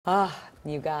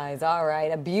You guys, all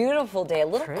right. A beautiful day, a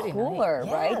little Pretty cooler,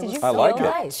 nice. right? Yeah, Did you it feel was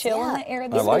that nice. chill in the air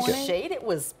this With morning? shade, it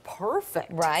was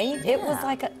perfect. Right? Yeah. It was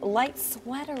like a light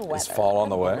sweater weather. Is fall on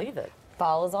the way? Believe it.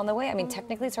 Fall is on the way. I mean,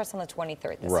 technically it starts on the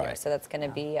 23rd this year, Right. so that's going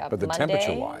to be But the Monday,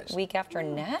 temperature-wise? week after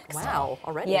next. Wow,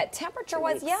 already? Yeah,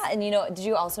 temperature-wise, yeah. And you know, did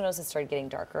you also notice it started getting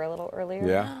darker a little earlier?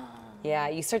 Yeah. Yeah,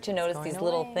 you start to notice these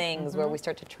little things where we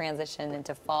start to transition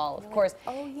into fall. Of course,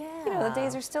 you know, the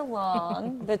days are still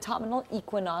long. The autumnal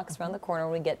equinox around the corner.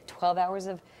 We get 12 hours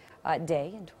of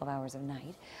day and 12 hours of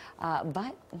night.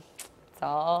 But it's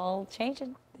all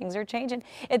changing. Things are changing.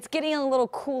 It's getting a little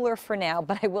cooler for now,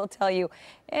 but I will tell you,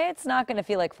 it's not going to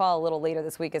feel like fall a little later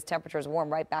this week as temperatures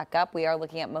warm right back up. We are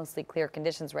looking at mostly clear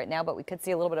conditions right now, but we could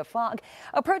see a little bit of fog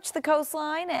approach the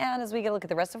coastline. And as we get a look at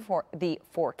the rest of the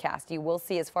forecast, you will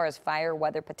see as far as fire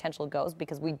weather potential goes,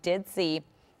 because we did see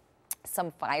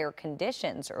some fire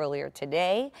conditions earlier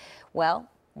today. Well,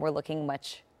 we're looking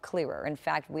much clearer. In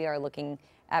fact, we are looking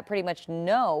at pretty much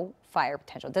no fire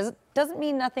potential. Doesn't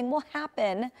mean nothing will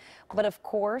happen, but of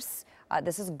course,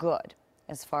 this is good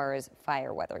as far as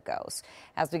fire weather goes.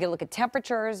 As we get a look at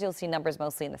temperatures, you'll see numbers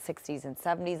mostly in the 60s and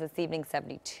 70s this evening.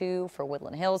 72 for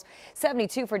Woodland Hills,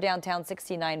 72 for downtown,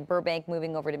 69 Burbank,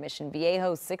 moving over to Mission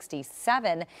Viejo,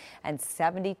 67, and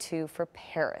 72 for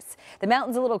Paris. The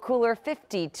mountains a little cooler,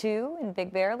 52 in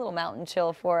Big Bear, a little mountain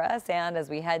chill for us. And as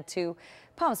we head to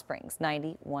Palm Springs,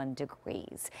 91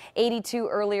 degrees. 82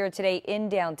 earlier today in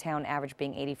downtown, average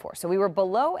being 84. So we were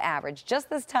below average just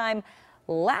this time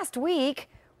last week.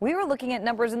 We were looking at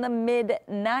numbers in the mid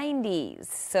 90s.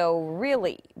 So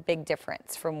really big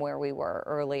difference from where we were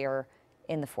earlier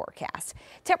in the forecast.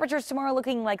 Temperatures tomorrow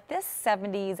looking like this: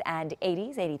 70s and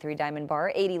 80s, 83 Diamond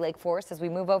Bar, 80 Lake Forest as we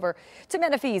move over to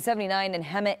Menifee, 79, and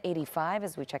Hemet, 85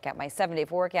 as we check out my 7-day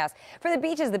forecast. For the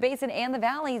beaches, the basin, and the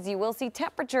valleys, you will see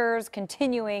temperatures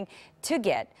continuing to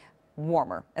get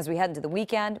warmer. As we head into the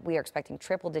weekend, we are expecting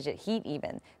triple-digit heat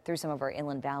even through some of our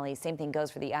inland valleys. Same thing goes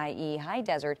for the IE, high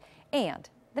desert, and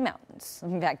the mountains.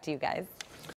 Back to you guys.